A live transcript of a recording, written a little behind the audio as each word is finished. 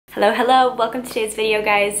Hello, hello, welcome to today's video,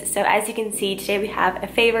 guys. So as you can see, today we have a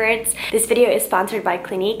favorites. This video is sponsored by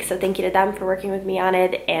Clinique, so thank you to them for working with me on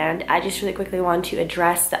it. And I just really quickly want to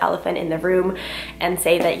address the elephant in the room and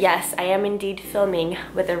say that yes, I am indeed filming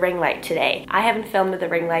with a ring light today. I haven't filmed with a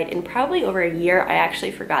ring light in probably over a year. I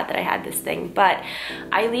actually forgot that I had this thing, but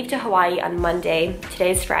I leave to Hawaii on Monday.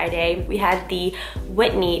 Today's Friday. We had the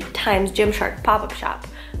Whitney times Gymshark pop-up shop.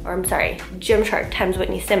 Or I'm sorry, Gymshark times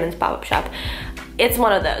Whitney Simmons pop-up shop. It's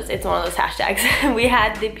one of those hashtags. We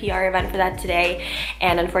had the PR event for that today,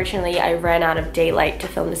 and unfortunately I ran out of daylight to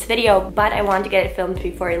film this video, but I wanted to get it filmed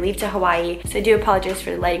before I leave to Hawaii, so I do apologize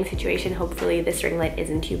for the lighting situation. Hopefully this ring light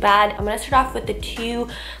isn't too bad. I'm gonna start off with the two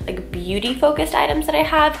beauty focused items that I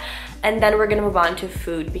have, and then we're gonna move on to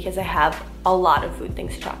food because I have a lot of food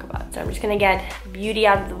things to talk about. So I'm just gonna get beauty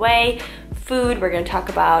out of the way. Food, we're gonna talk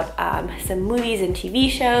about some movies and TV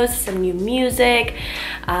shows, some new music,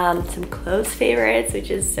 some clothes favorites, which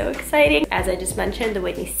is so exciting. As I just mentioned, the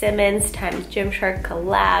Whitney Simmons times Gymshark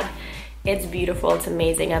collab. It's beautiful, it's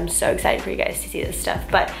amazing. I'm so excited for you guys to see this stuff.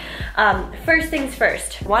 But first things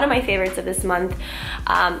first, one of my favorites of this month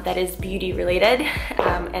that is beauty related,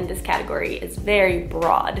 and this category is very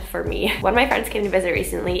broad for me. One of my friends came to visit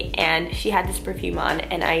recently and she had this perfume on,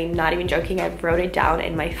 and I'm not even joking, I wrote it down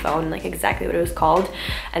in my phone, exactly what it was called.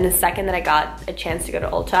 And the second that I got a chance to go to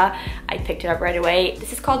Ulta, I picked it up right away.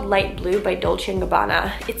 This is called Light Blue by Dolce &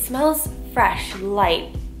 Gabbana. It smells fresh,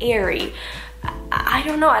 light, airy. I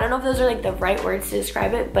don't know if those are the right words to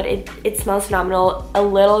describe it, but it smells phenomenal. A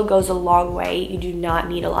little goes a long way. You do not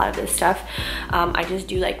need a lot of this stuff. I just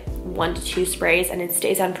do 1 to 2 sprays and it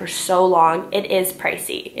stays on for so long. It is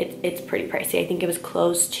pricey. It's pretty pricey. I think it was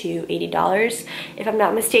close to $80 if I'm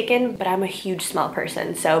not mistaken, but I'm a huge smell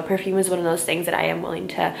person, so perfume is one of those things that I am willing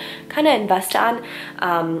to kind of invest on,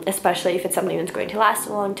 especially if it's something that's going to last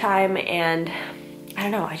a long time, and I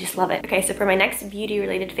don't know, I just love it. Okay, so for my next beauty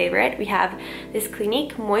related favorite, we have this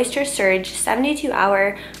Clinique Moisture Surge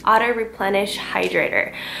 72-hour Auto Replenish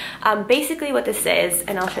Hydrator. Basically what this is,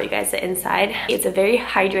 and I'll show you guys the inside, it's a very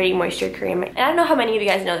hydrating moisture cream. And I don't know how many of you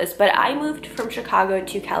guys know this, but I moved from Chicago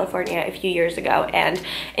to California a few years ago, and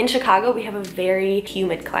in Chicago we have a very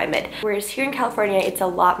humid climate, whereas here in California it's a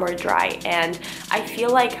lot more dry, and I feel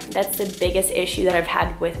like that's the biggest issue that I've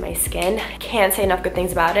had with my skin. Can't say enough good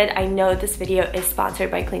things about it. I know this video is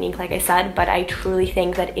sponsored by Clinique, like I said, but I truly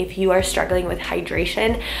think that if you are struggling with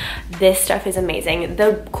hydration, this stuff is amazing.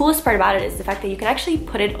 The coolest part about it is the fact that you can actually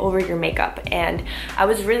put it over your makeup, and I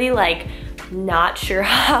was really not sure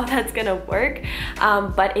how that's gonna work,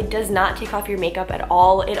 but it does not take off your makeup at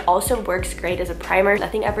all. It also works great as a primer.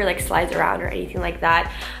 Nothing ever slides around or anything like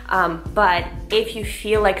that, but if you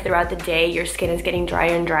feel throughout the day your skin is getting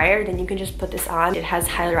drier and drier, then you can just put this on. It has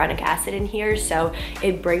hyaluronic acid in here, so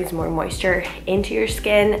it brings more moisture into your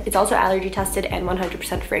skin. It's also allergy tested and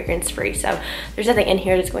 100% fragrance free, so there's nothing in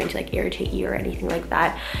here that's going to irritate you or anything like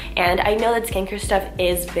that. And I know that skincare stuff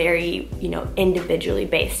is very, individually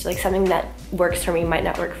based. Something that works for me might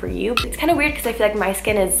not work for you. It's kind of weird because I feel my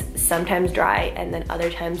skin is sometimes dry and then other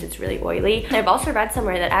times it's really oily. And I've also read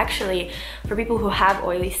somewhere that actually for people who have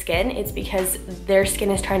oily skin, it's because their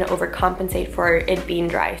skin is trying to overcompensate for it being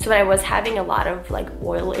dry. So when I was having a lot of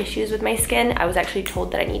oil issues with my skin, I was actually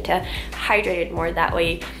told that I need to hydrate it more. That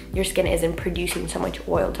way your skin isn't producing so much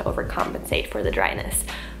oil to overcompensate for the dryness.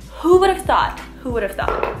 Who would have thought? Who would have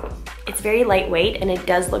thought? It's very lightweight and it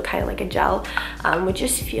does look kind of like a gel, which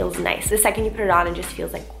just feels nice. The second you put it on, it just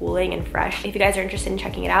feels cooling and fresh. If you guys are interested in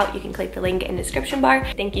checking it out, you can click the link in the description bar.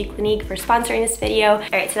 Thank you, Clinique, for sponsoring this video. All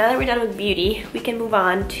right, so now that we're done with beauty, we can move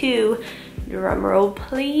on to, drumroll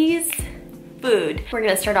please, food. We're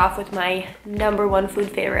gonna start off with my #1 food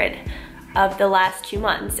favorite of the last 2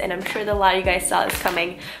 months, and I'm sure that a lot of you guys saw this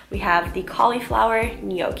coming. We have the cauliflower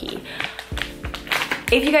gnocchi.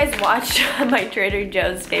 If you guys watched my Trader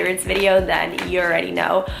Joe's favorites video, then you already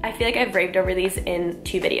know. I feel I've raved over these in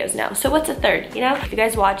 2 videos now. So what's a third, If you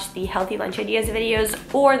guys watch the healthy lunch ideas videos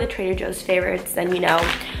or the Trader Joe's favorites, then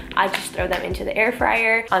I just throw them into the air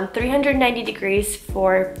fryer on 390 degrees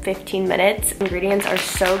for 15 minutes. Ingredients are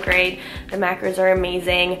so great. The macros are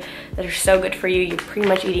amazing. They're so good for you. You're pretty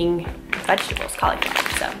much eating vegetables, cauliflower.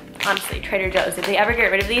 So honestly, Trader Joe's, if they ever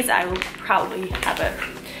get rid of these, I will probably have a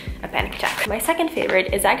panic attack. My second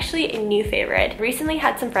favorite is actually a new favorite. Recently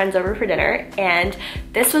had some friends over for dinner, and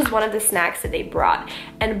this was one of the snacks that they brought,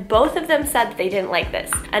 and both of them said that they didn't like this,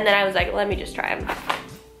 and then I was like, let me just try them.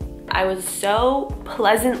 I was so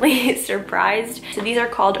pleasantly surprised. So these are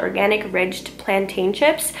called organic ridged plantain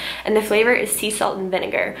chips, and the flavor is sea salt and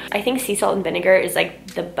vinegar. I think sea salt and vinegar is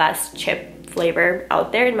the best chip flavor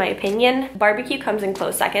out there in my opinion. Barbecue comes in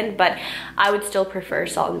close second, but I would still prefer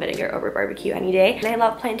salt and vinegar over barbecue any day. And I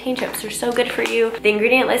love plantain chips, they're so good for you. The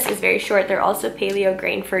ingredient list is very short. They're also paleo,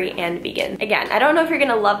 grain-free, and vegan. Again, I don't know if you're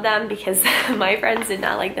gonna love them because my friends did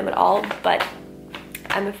not like them at all, but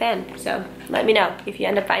I'm a fan, so let me know. If you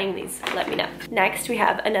end up finding these, let me know. Next, we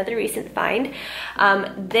have another recent find.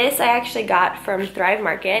 This I actually got from Thrive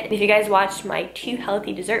Market. If you guys watched my 2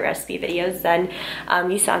 healthy dessert recipe videos, then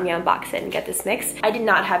you saw me unbox it and get this mix. I did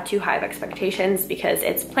not have too high of expectations because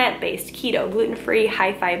it's plant-based, keto, gluten-free,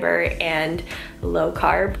 high fiber, and low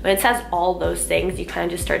carb. When it says all those things, you kind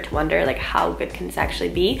of just start to wonder like how good can this actually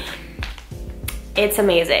be? It's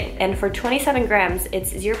amazing. And for 27 grams,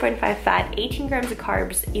 it's 0.5 fat, 18 grams of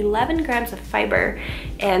carbs, 11 grams of fiber,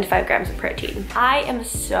 and 5 grams of protein. I am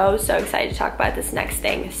so excited to talk about this next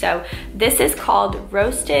thing. So this is called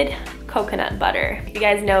roasted coconut butter. If you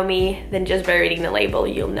guys know me, then just by reading the label,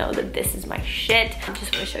 you'll know that this is my shit. I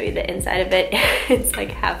just want to show you the inside of it. It's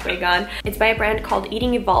like halfway gone. It's by a brand called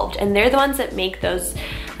Eating Evolved, and they're the ones that make those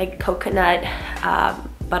like coconut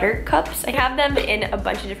butter cups. I have them in a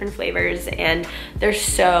bunch of different flavors and they're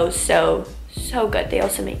so good. They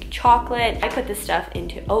also make chocolate. I put this stuff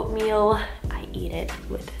into oatmeal. I eat it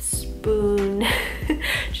with a spoon,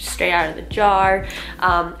 just straight out of the jar.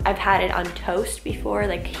 I've had it on toast before,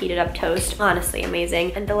 like heated up toast. Honestly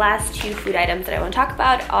amazing. And the last 2 food items that I want to talk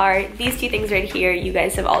about are these 2 things right here. You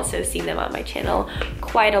guys have also seen them on my channel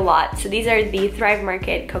quite a lot. So these are the Thrive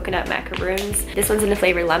Market coconut macaroons. This one's in the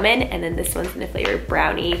flavor lemon, and then this one's in the flavor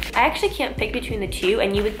brownie. I actually can't pick between the 2,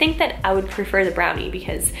 and you would think that I would prefer the brownie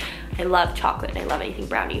because I love chocolate and I love anything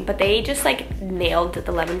brownie, but they just like nailed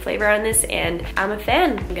the lemon flavor on this and I'm a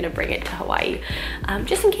fan. I'm gonna bring it to Hawaii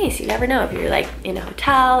just in case. You never know if you're like in a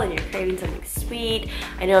hotel and you're craving something sweet.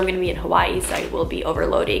 I know I'm gonna be in Hawaii, so I will be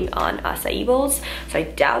overloading on acai bowls, so I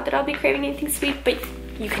doubt that I'll be craving anything sweet, but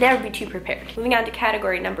you can never be too prepared. Moving on to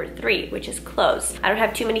category number 3, which is clothes. I don't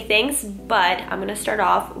have too many things, but I'm gonna start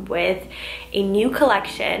off with a new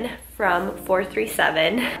collection from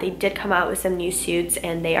 437. They did come out with some new suits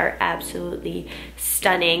and they are absolutely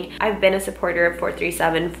stunning. I've been a supporter of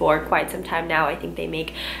 437 for quite some time now. I think they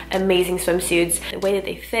make amazing swimsuits. The way that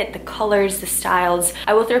they fit, the colors, the styles.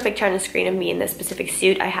 I will throw a picture on the screen of me in this specific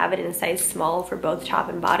suit. I have it in a size small for both top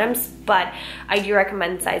and bottoms, but I do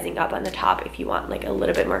recommend sizing up on the top if you want like a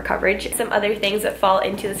little bit more coverage. Some other things that fall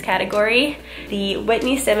into this category, the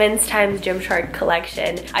Whitney Simmons times Gymshark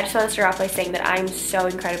collection. I just want to start off by saying that I'm so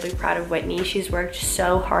incredibly proud of Whitney. She's worked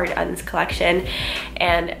so hard on this collection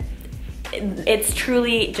and it's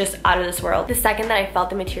truly just out of this world. The second that I felt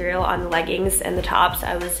the material on the leggings and the tops,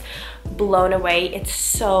 I was blown away. It's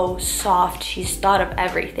so soft. She's thought of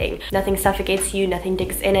everything. Nothing suffocates you, nothing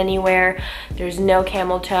digs in anywhere. There's no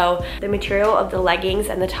camel toe. The material of the leggings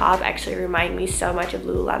and the top actually remind me so much of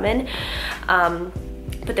Lululemon.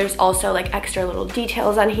 But there's also like extra little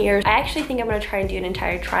details on here. I actually think I'm gonna try and do an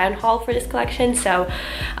entire try on haul for this collection, so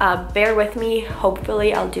bear with me.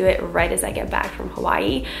 Hopefully I'll do it right as I get back from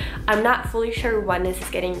Hawaii. I'm not fully sure when this is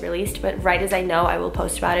getting released, but right as I know, I will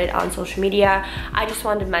post about it on social media. I just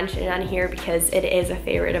wanted to mention it on here because it is a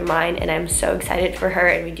favorite of mine and I'm so excited for her,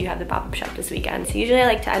 and we do have the pop-up shop this weekend. So usually I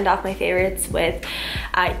like to end off my favorites with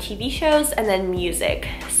TV shows and then music.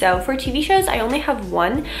 So for TV shows, I only have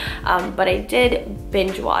one, but I did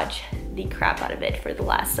binge watch the crap out of it for the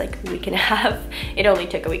last like week and a half. It only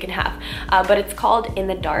took a week and a half, but it's called In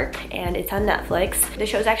the Dark and it's on Netflix. The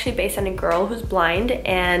show is actually based on a girl who's blind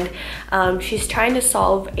and she's trying to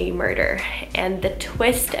solve a murder, and the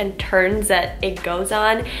twists and turns that it goes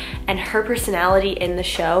on and her personality in the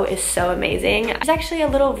show is so amazing. She's actually a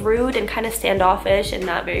little rude and kind of standoffish and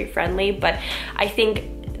not very friendly, but I think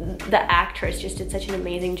the actress just did such an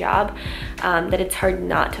amazing job that it's hard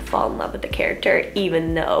not to fall in love with the character,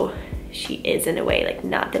 even though she is in a way like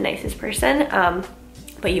not the nicest person.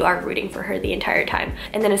 But you are rooting for her the entire time.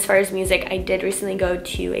 And then as far as music, I did recently go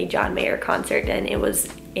to a John Mayer concert and it was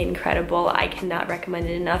incredible. I cannot recommend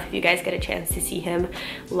it enough. If you guys get a chance to see him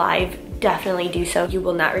live, definitely do so. You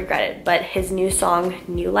will not regret it. But his new song,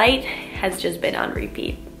 New Light, has just been on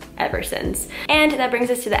repeat ever since. And that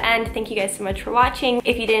brings us to the end. Thank you guys so much for watching.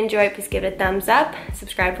 If you did enjoy, please give it a thumbs up,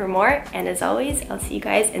 subscribe for more, and as always, I'll see you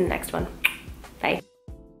guys in the next one.